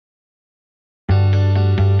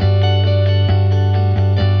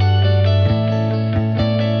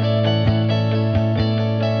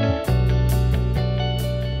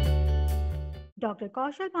Dr.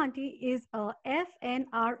 Kaushal Bhati is a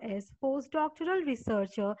FNRS postdoctoral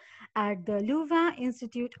researcher at the Louvain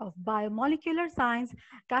Institute of Biomolecular Science,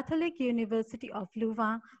 Catholic University of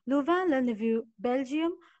Louvain, Louvain-la-Neuve,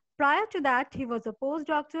 Belgium. Prior to that, he was a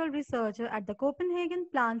postdoctoral researcher at the Copenhagen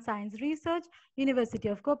Plant Science Research University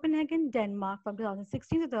of Copenhagen, Denmark from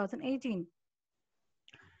 2016 to 2018.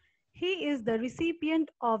 He is the recipient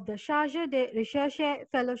of the Charge de Recherche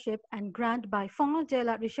Fellowship and Grant by Fonds de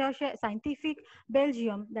la Recherche Scientifique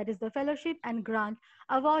Belgium, that is the fellowship and grant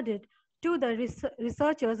awarded to the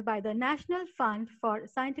researchers by the National Fund for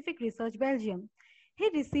Scientific Research Belgium. He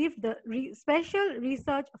received the Special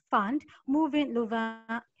Research Fund Moving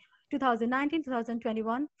Louvain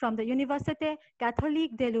 2019-2021 from the Université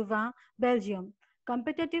Catholique de Louvain, Belgium,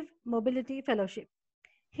 Competitive Mobility Fellowship.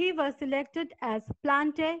 He was selected as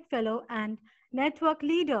Plante Fellow and Network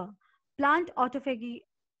Leader, Plant Autophagy,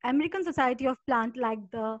 American Society of Plant, like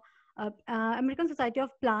the American Society of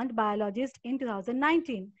Plant Biologist in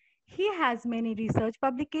 2019. He has many research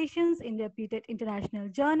publications in reputed international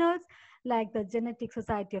journals like the Genetic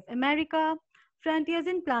Society of America, Frontiers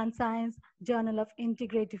in Plant Science, Journal of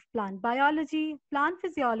Integrative Plant Biology, Plant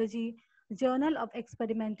Physiology, Journal of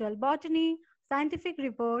Experimental Botany, Scientific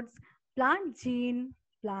Reports, Plant Gene,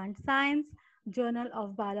 Plant Science, Journal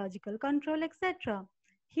of Biological Control, etc.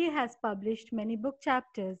 He has published many book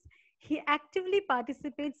chapters. He actively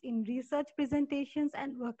participates in research presentations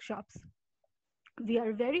and workshops. We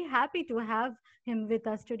are very happy to have him with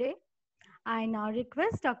us today. I now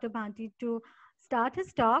request Dr. Bhati to start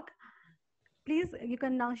his talk. Please, you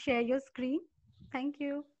can now share your screen. Thank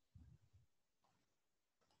you.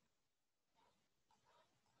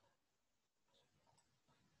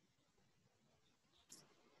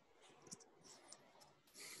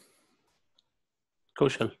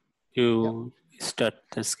 Kaushal, you start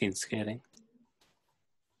the screen sharing.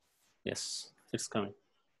 Yes, it's coming.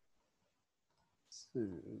 So,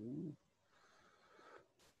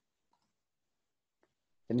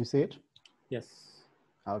 can you see it? Yes.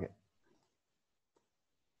 Okay.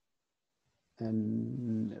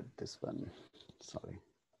 And this one, sorry.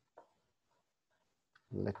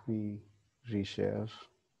 Let me reshare.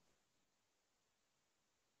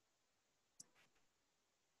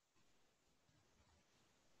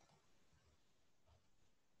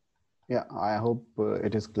 Yeah, I hope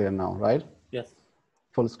it is clear now, right? Yes.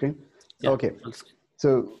 Full screen? Yeah, okay. full screen.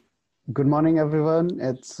 So, good morning, everyone.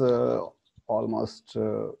 It's almost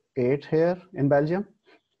 8 here in Belgium.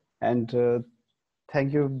 And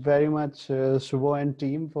thank you very much, Shubho and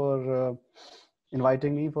team, for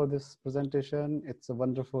inviting me for this presentation. It's a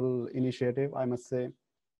wonderful initiative, I must say.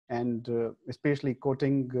 And especially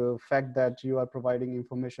quoting the fact that you are providing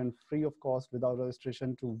information free of cost without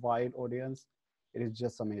registration to wide audience. It is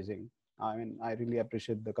just amazing. I mean, I really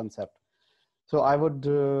appreciate the concept. So I would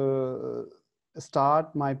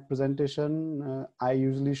start my presentation. I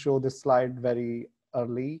usually show this slide very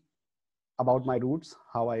early about my roots,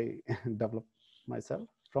 how I developed myself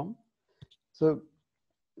from. So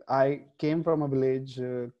I came from a village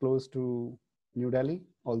close to New Delhi,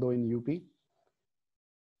 although in UP,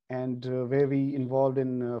 and where we involved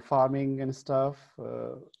in farming and stuff,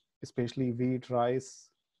 especially wheat,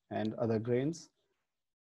 rice, and other grains.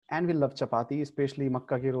 And we love chapati, especially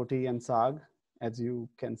makka ki roti and saag. As you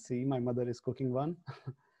can see, my mother is cooking one.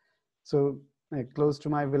 So close to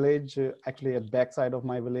my village, actually at backside of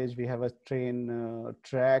my village, we have a train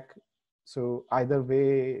track. So either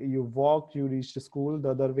way you walk, you reach the school. The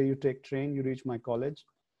other way you take train, you reach my college.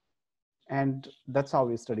 And that's how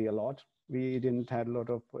we study a lot. We didn't have a lot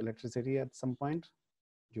of electricity at some point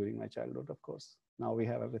during my childhood, of course. Now we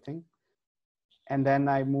have everything. And then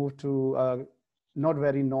I moved to a not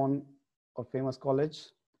very known or famous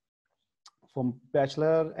college from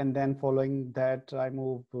bachelor, and then following that I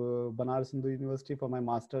moved Banaras Hindu University for my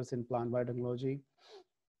master's in plant biotechnology.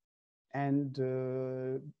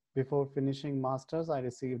 And before finishing master's, I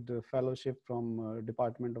received a fellowship from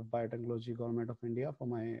Department of Biotechnology, Government of India for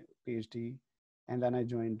my PhD. And then I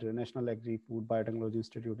joined National Agri-Food Biotechnology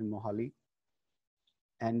Institute in Mohali.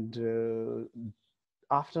 And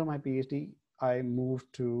after my PhD, I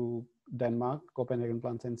moved to Denmark, Copenhagen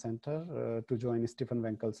Plant Science Center, to join Stephen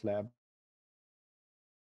Wenkel's lab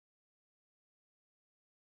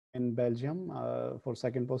in Belgium for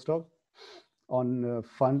second postdoc on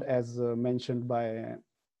fund as mentioned by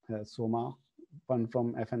Soma, fund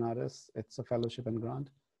from FNRS. It's a fellowship and grant.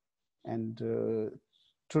 And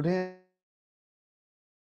today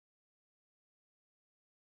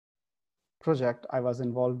project I was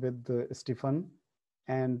involved with Stephen,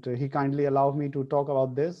 and he kindly allowed me to talk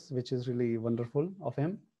about this, which is really wonderful of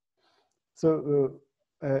him. So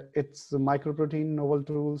It's microprotein novel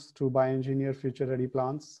tools to bioengineer future-ready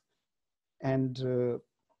plants. And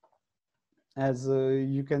as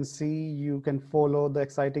you can see, you can follow the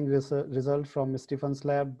exciting result from Stephen's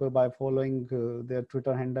lab by following their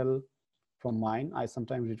Twitter handle from mine. I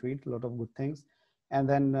sometimes retweet a lot of good things. And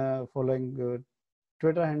then following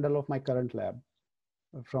Twitter handle of my current lab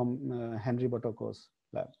from Henry Botoko's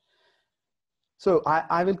lab. So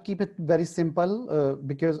I will keep it very simple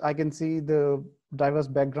because I can see the diverse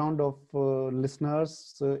background of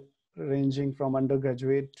listeners ranging from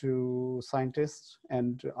undergraduate to scientists.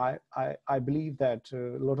 And I believe that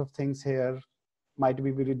a lot of things here might be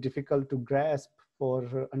very difficult to grasp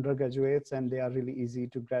for undergraduates, and they are really easy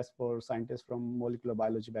to grasp for scientists from molecular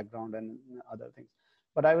biology background and other things.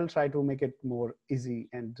 But I will try to make it more easy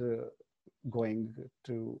and going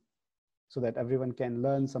to, so that everyone can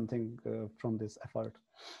learn something from this effort.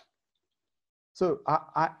 So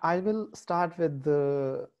I will start with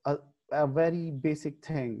a very basic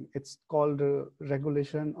thing. It's called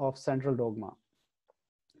regulation of central dogma.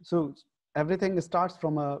 So everything starts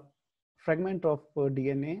from a fragment of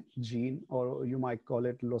DNA gene, or you might call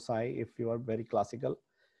it loci if you are very classical.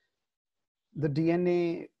 The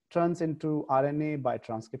DNA turns into RNA by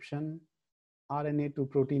transcription, RNA to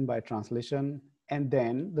protein by translation, and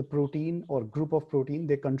then the protein or group of protein,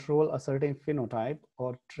 they control a certain phenotype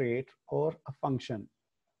or trait or a function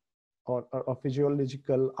or a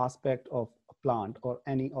physiological aspect of a plant or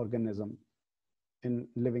any organism in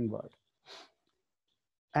living world.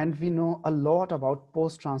 And we know a lot about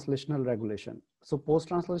post-translational regulation. So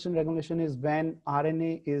post-translational regulation is when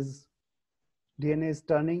DNA is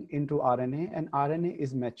turning into RNA and RNA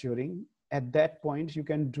is maturing. At that point, you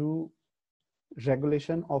can do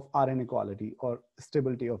regulation of RNA quality or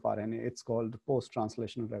stability of RNA. It's called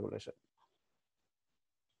post-translational regulation.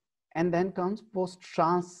 And then comes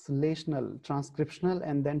post-translational, transcriptional,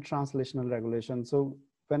 and then translational regulation. So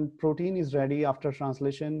when protein is ready after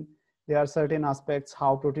translation, there are certain aspects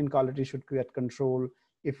how protein quality should get control.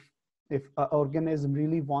 If an organism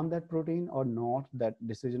really want that protein or not, that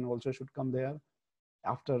decision also should come there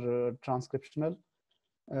after transcriptional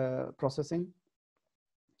processing.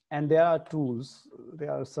 And there are tools,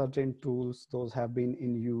 there are certain tools, those have been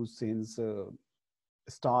in use since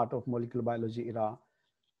start of molecular biology era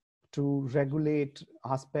to regulate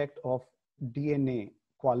aspect of DNA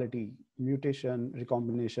quality, mutation,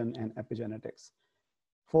 recombination, and epigenetics.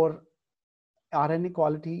 For RNA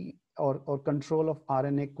quality or control of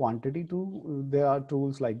RNA quantity too, there are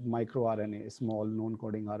tools like microRNA, small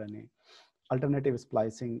non-coding RNA, alternative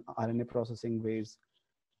splicing, RNA processing ways.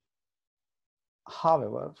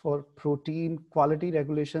 However, for protein quality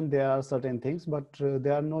regulation, there are certain things, but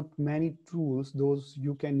there are not many tools those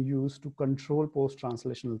you can use to control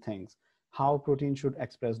post-translational things. How protein should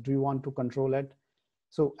express, do you want to control it?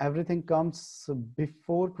 So everything comes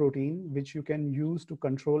before protein, which you can use to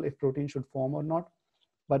control if protein should form or not.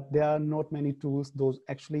 But there are not many tools those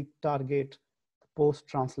actually target the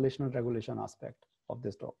post-translational regulation aspect of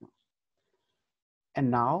this dogma. And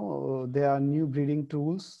now there are new breeding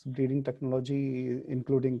tools, breeding technology,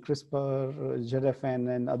 including CRISPR,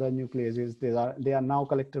 ZFN, and other nucleases. They are now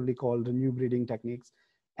collectively called new breeding techniques.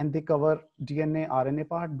 And they cover DNA, RNA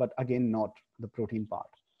part, but again, not the protein part.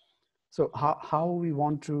 So how we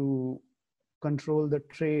want to control the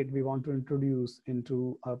trait we want to introduce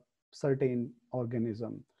into a certain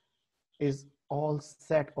organism is all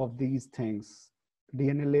set of these things: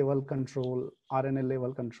 DNA level control, RNA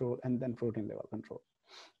level control, and then protein level control.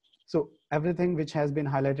 So everything which has been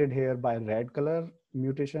highlighted here by red color,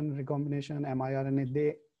 mutation, recombination, miRNA,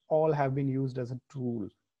 they all have been used as a tool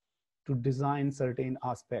to design certain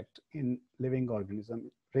aspect in living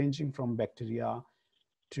organism, ranging from bacteria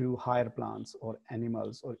to higher plants or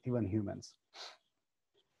animals or even humans.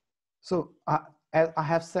 So as I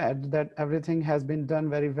have said that everything has been done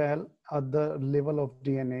very well at the level of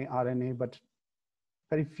DNA, RNA, but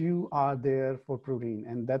very few are there for protein.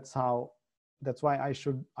 And that's why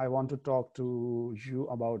I want to talk to you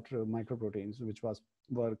about microproteins, which was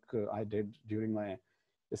work I did during my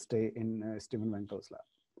stay in Stephen Wenkel's lab.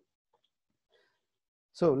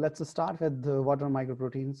 So let's start with what are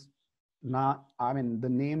microproteins. Now, I mean, the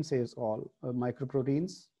name says all,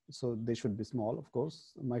 microproteins, so they should be small, of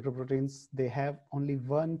course. Microproteins, they have only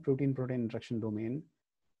one protein-protein interaction domain.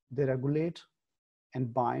 They regulate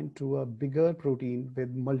and bind to a bigger protein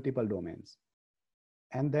with multiple domains.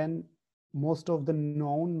 And then most of the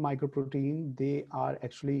known microprotein, they are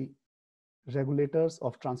actually regulators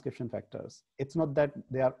of transcription factors. It's not that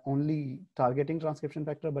they are only targeting transcription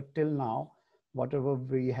factor, but till now, whatever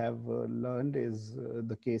we have learned is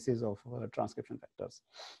the cases of transcription factors.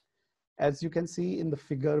 As you can see in the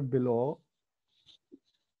figure below,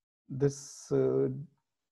 this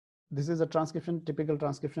is a typical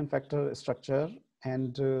transcription factor structure.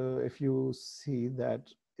 And if you see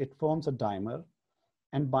that it forms a dimer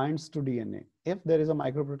and binds to DNA. If there is a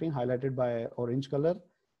microprotein highlighted by orange color,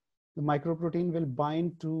 the microprotein will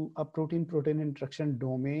bind to a protein-protein interaction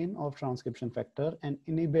domain of transcription factor and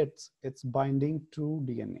inhibits its binding to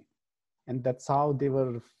DNA. And that's how they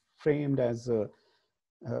were framed as a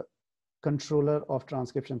controller of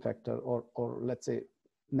transcription factor, or let's say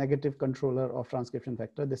negative controller of transcription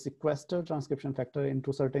factor. They sequester transcription factor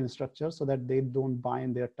into certain structures so that they don't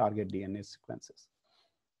bind their target DNA sequences.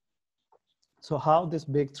 So how this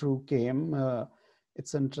breakthrough came,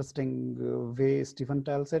 it's an interesting way Stephen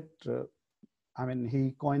tells it. I mean,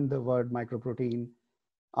 he coined the word microprotein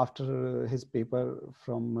after his paper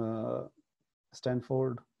from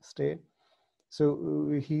Stanford State.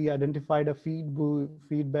 So he identified a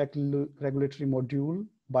feedback regulatory module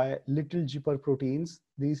by little zipper proteins.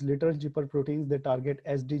 These little zipper proteins, they target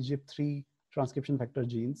SDGIP3 transcription factor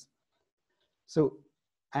genes. So,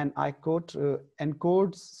 and I quote,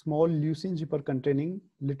 encodes small leucine zipper containing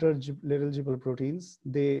little zipper proteins.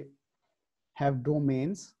 They have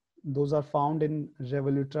domains. Those are found in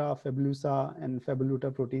Revoluta, Fabulosa, and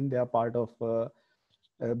Fabulosa protein. They are part of a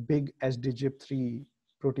big SDGIP3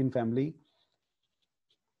 protein family.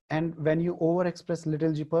 And when you overexpress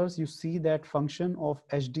little zippers, you see that function of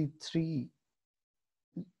SDGIP3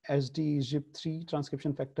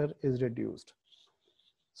 transcription factor is reduced.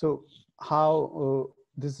 So how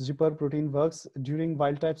this zipper protein works, during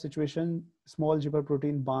wild type situation, small zipper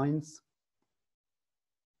protein binds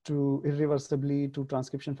to irreversibly to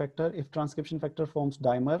transcription factor. If transcription factor forms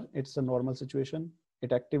dimer, it's a normal situation. It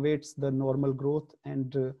activates the normal growth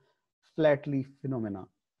and flat leaf phenomena.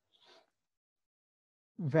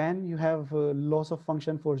 When you have loss of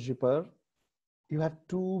function for zipper, you have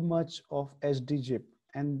too much of SDGIP.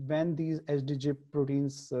 And when these SDGIP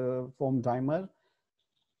proteins form dimer,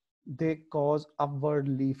 they cause upward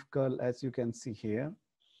leaf curl, as you can see here.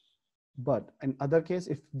 But in other case,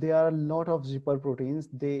 if there are a lot of zipper proteins,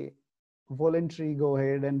 they voluntarily go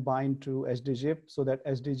ahead and bind to SDGIP so that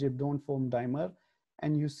SDGIP don't form dimer,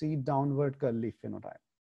 and you see downward curl leaf phenotype.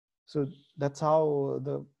 So that's how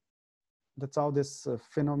this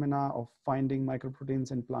phenomena of finding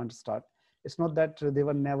microproteins in plants start. It's not that they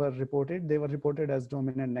were never reported. They were reported as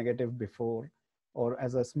dominant negative before, or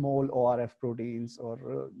as a small ORF proteins,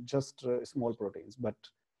 or just small proteins. But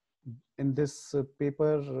in this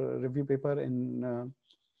paper, review paper in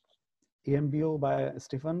EMBO by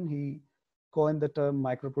Stephen, he coined the term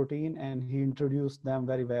microprotein, and he introduced them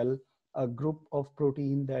very well. A group of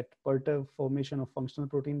protein that perturb formation of functional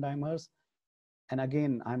protein dimers. And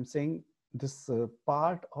again, I'm saying this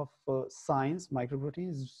part of science,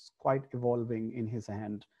 microprotein, is quite evolving in his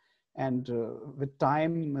hand. And with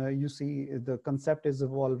time, you see the concept is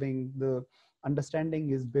evolving, the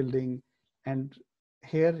understanding is building. And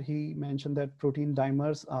here he mentioned that protein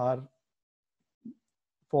dimers are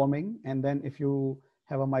forming. And then if you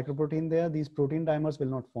have a microprotein there, these protein dimers will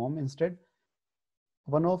not form. Instead,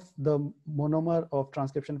 one of the monomer of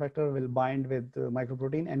transcription factor will bind with the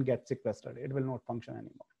microprotein and get sequestered. It will not function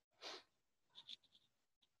anymore.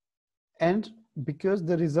 And because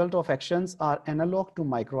the result of actions are analog to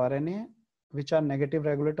microRNA, which are negative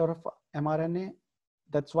regulator of mRNA,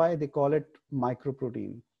 that's why they call it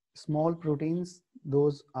microprotein. Small proteins,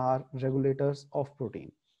 those are regulators of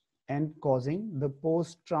protein and causing the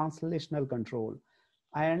post-translational control.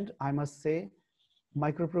 And I must say,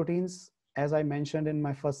 microproteins, as I mentioned in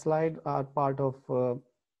my first slide, are part of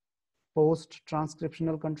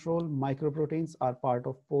post-transcriptional control. Microproteins are part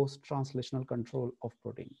of post-translational control of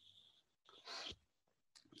protein.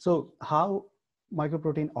 So how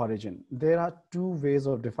microprotein origin? There are two ways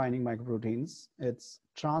of defining microproteins. It's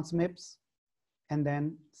transmIPS and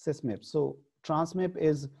then cismIPS. So transmIP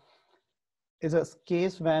is a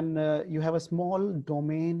case when you have a small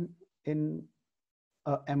domain in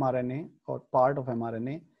mRNA or part of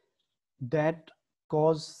mRNA that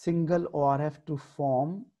cause single ORF to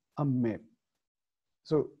form a MIP.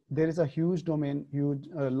 So there is a huge domain,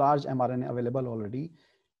 large mRNA available already.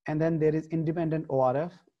 And then there is independent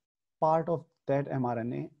ORF, part of that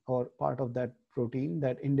mRNA or part of that protein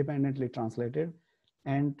that independently translated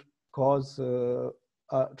and cause a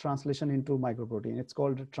translation into microprotein. It's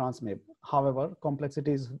called transmIP. However,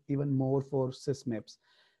 complexity is even more for cismIPS.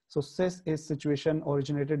 So cis is situation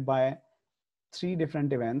originated by 3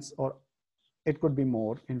 different events, or it could be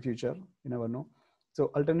more in future, you never know.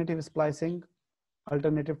 So alternative splicing,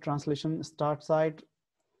 alternative translation start site,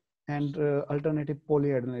 and alternative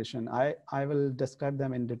polyadenylation. I will describe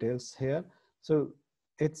them in details here. So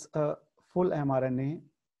it's a full mRNA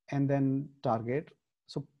and then target.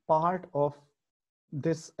 So part of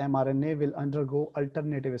this mRNA will undergo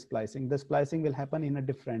alternative splicing. The splicing will happen in a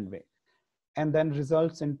different way and then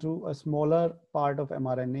results into a smaller part of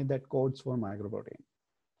mRNA that codes for microprotein.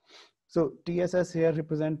 So TSS here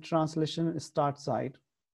represent translation start site.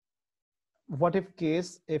 What if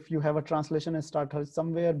case, if you have a translation start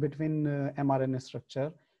somewhere between mRNA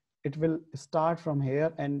structure, it will start from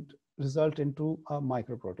here and result into a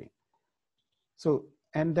microprotein. So,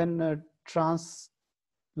 and then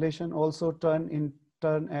translation also turn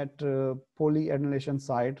at polyadenylation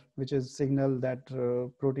site, which is signal that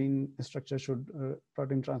protein structure should,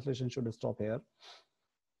 protein translation should stop here.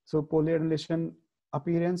 So polyadenylation,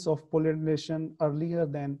 appearance of polyadenylation earlier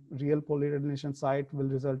than real polyadenylation site will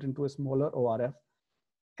result into a smaller ORF,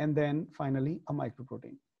 and then finally a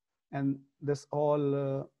microprotein. And this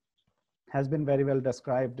all has been very well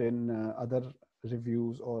described in other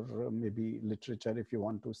reviews or maybe literature if you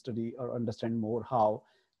want to study or understand more how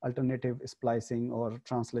alternative splicing or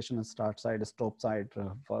translation start site, stop site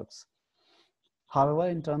works. However,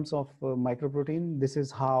 in terms of microprotein, this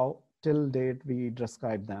is how till date we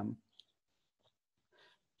describe them.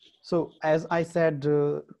 So as I said,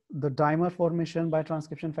 the dimer formation by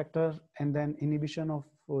transcription factor and then inhibition of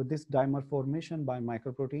this dimer formation by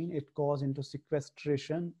microprotein, it goes into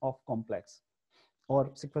sequestration of complex or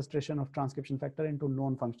sequestration of transcription factor into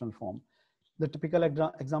non-functional form. The typical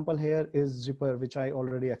example here is zipper, which I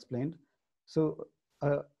already explained. So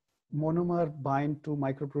monomer bind to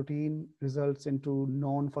microprotein results into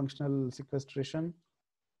non-functional sequestration,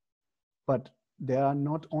 but there are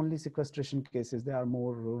not only sequestration cases, there are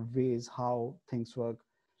more ways how things work.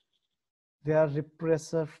 There are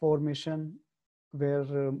repressor formation where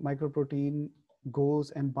microprotein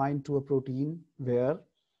goes and bind to a protein where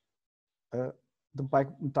the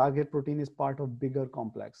target protein is part of bigger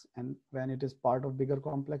complex. And when it is part of bigger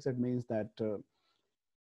complex, it means that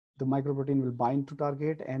the microprotein will bind to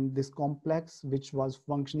target, and this complex, which was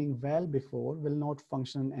functioning well before, will not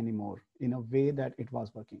function anymore in a way that it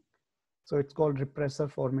was working. So it's called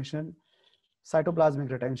repressor formation.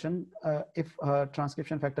 Cytoplasmic retention. If a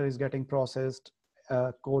transcription factor is getting processed,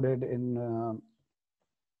 coded in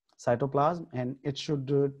cytoplasm, and it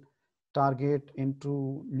should target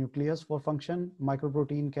into nucleus for function,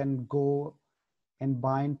 microprotein can go and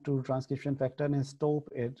bind to transcription factor and stop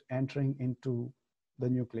it entering into the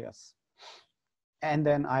nucleus. And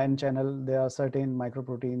then ion channel, there are certain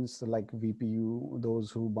microproteins like VPU,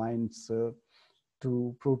 those who binds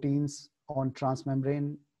to proteins on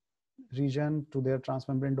transmembrane region to their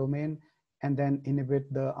transmembrane domain, and then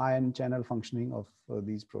inhibit the ion channel functioning of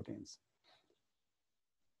these proteins.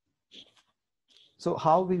 So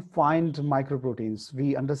how we find microproteins?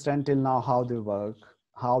 We understand till now how they work,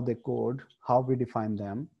 how they code, how we define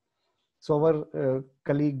them. So our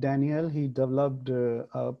colleague Daniel, he developed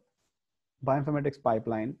a bioinformatics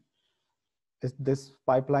pipeline. This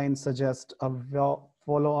pipeline suggests a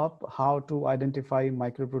follow-up how to identify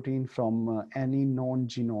microprotein from any known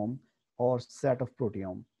genome or set of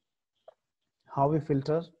proteome. How we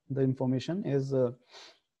filter the information is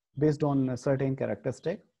based on a certain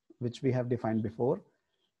characteristic, which we have defined before.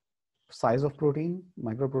 Size of protein,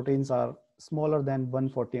 microproteins are smaller than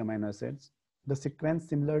 140 amino acids. The sequence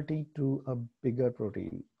similarity to a bigger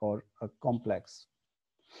protein or a complex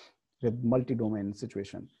with multi-domain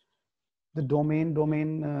situation. The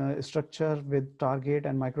domain structure with target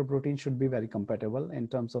and microprotein should be very compatible in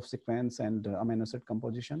terms of sequence and amino acid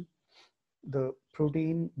composition. The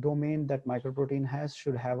protein domain that microprotein has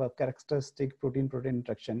should have a characteristic protein-protein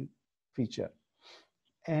interaction feature.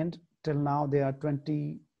 And till now, there are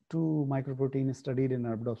 22 microproteins studied in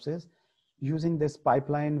Arabidopsis. Using this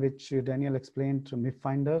pipeline, which Daniel explained to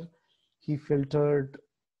MIPFinder, he filtered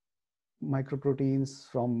microproteins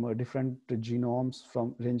from different genomes,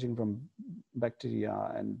 ranging from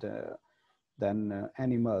bacteria and then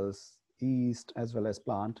animals, yeast, as well as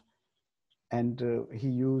plant. And he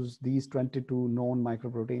used these 22 known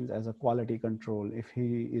microproteins as a quality control if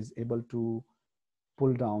he is able to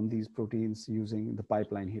pull down these proteins using the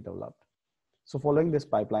pipeline he developed. So following this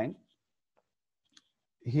pipeline,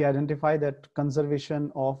 he identified that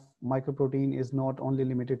conservation of microprotein is not only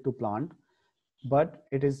limited to plant, but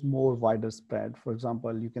it is more wider spread. For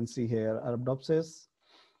example, you can see here Arabidopsis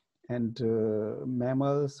and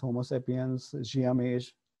mammals, Homo sapiens,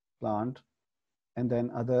 Giamage plant, and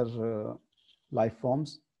then other life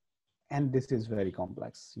forms. And this is very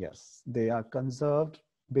complex. Yes, they are conserved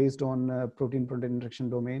based on protein-protein interaction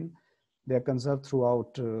domain. They are conserved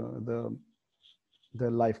throughout the the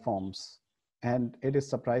life forms. And it is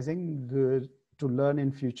surprising to learn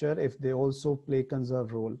in future if they also play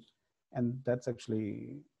conserve role. And that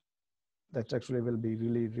actually will be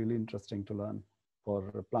really, really interesting to learn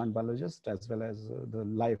for plant biologists as well as the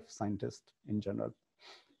life scientist in general.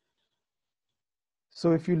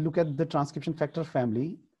 So if you look at the transcription factor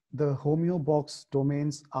family, the homeobox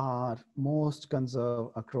domains are most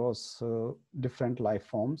conserved across different life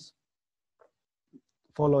forms,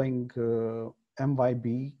 following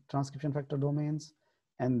MYB transcription factor domains,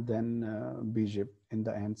 and then BGIP in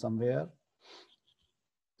the end somewhere.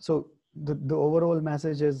 So the overall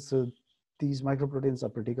message is these microproteins are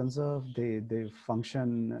pretty conserved. They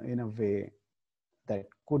function in a way that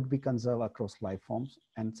could be conserved across life forms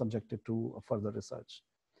and subjected to further research.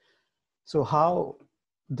 So how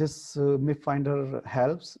this MIP finder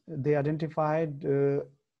helps? They identified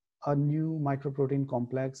a new microprotein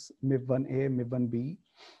complex, MIP1A, MIP1B,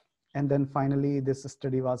 and then finally this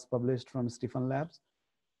study was published from Stephen Labs.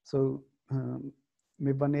 So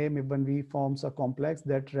MIP1A, MIP1B forms a complex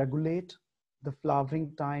that regulate the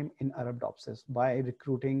flowering time in Arabidopsis by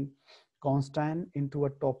recruiting constan into a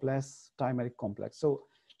topless dimeric complex. So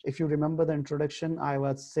if you remember the introduction, I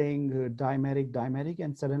was saying dimeric,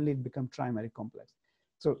 and suddenly it became trimeric complex.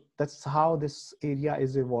 So that's how this area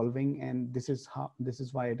is evolving, and this is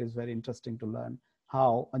why it is very interesting to learn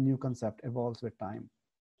how a new concept evolves with time.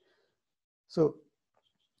 So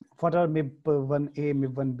what are MIP1A,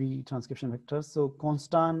 MIP1B transcription vectors? So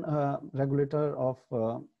constant regulator of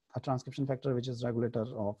a transcription factor, which is regulator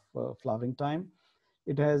of flowering time.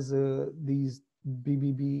 It has these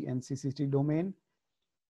BBB and CCT domain.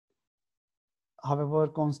 However,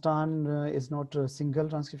 constant is not a single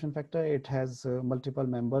transcription factor. It has multiple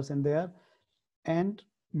members in there. And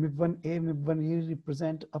MIP1A, MIP1E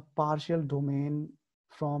represent a partial domain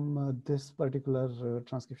from this particular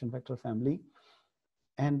transcription factor family.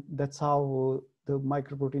 And that's how the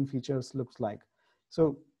microprotein features looks like.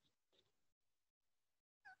 So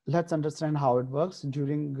let's understand how it works.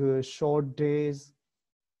 During short days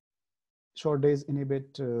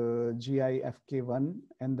inhibit GIFK1,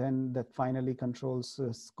 and then that finally controls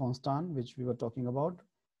constant, which we were talking about.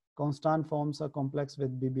 Constant forms a complex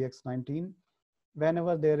with BBX19.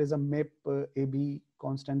 Whenever there is a MIP-AB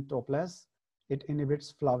constant topless, it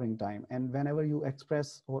inhibits flowering time. And whenever you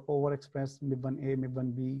express or overexpress MIP1A,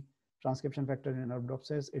 MIP1B transcription factor in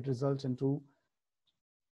Arabidopsis, it results into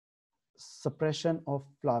suppression of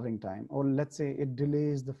flowering time, or let's say it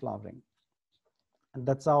delays the flowering. And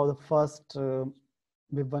that's how the first MIP1A,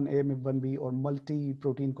 MIP1B or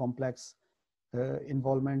multi-protein complex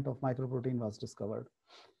involvement of microprotein was discovered.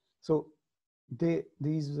 So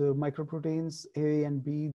these microproteins A and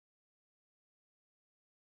B,